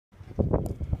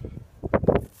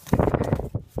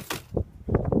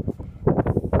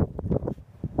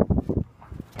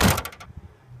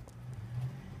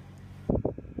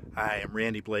I am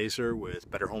Randy Blaser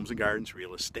with Better Homes and Gardens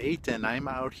Real Estate, and I'm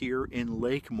out here in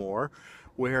Lakemore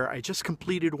where I just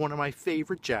completed one of my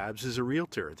favorite jobs as a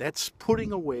realtor. That's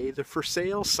putting away the for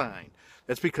sale sign.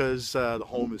 That's because the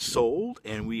home is sold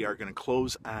and we are going to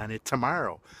close on it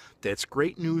tomorrow. That's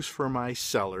great news for my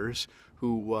sellers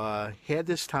who had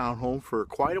this townhome for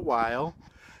quite a while.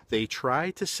 They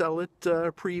tried to sell it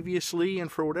previously,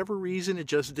 and for whatever reason, it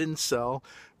just didn't sell.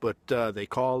 But they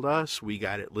called us. We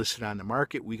got it listed on the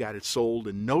market. We got it sold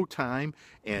in no time,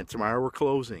 and tomorrow we're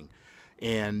closing.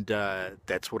 And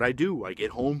that's what I do. I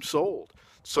get homes sold.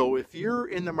 So if you're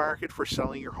in the market for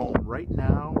selling your home right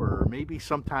now, or maybe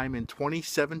sometime in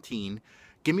 2017,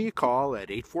 give me a call at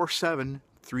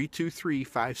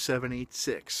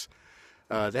 847-323-5786.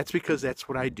 That's because that's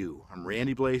what I do. I'm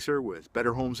Randy Blaser with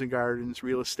Better Homes and Gardens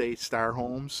Real Estate Star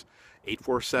Homes,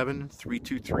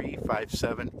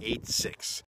 847-323-5786.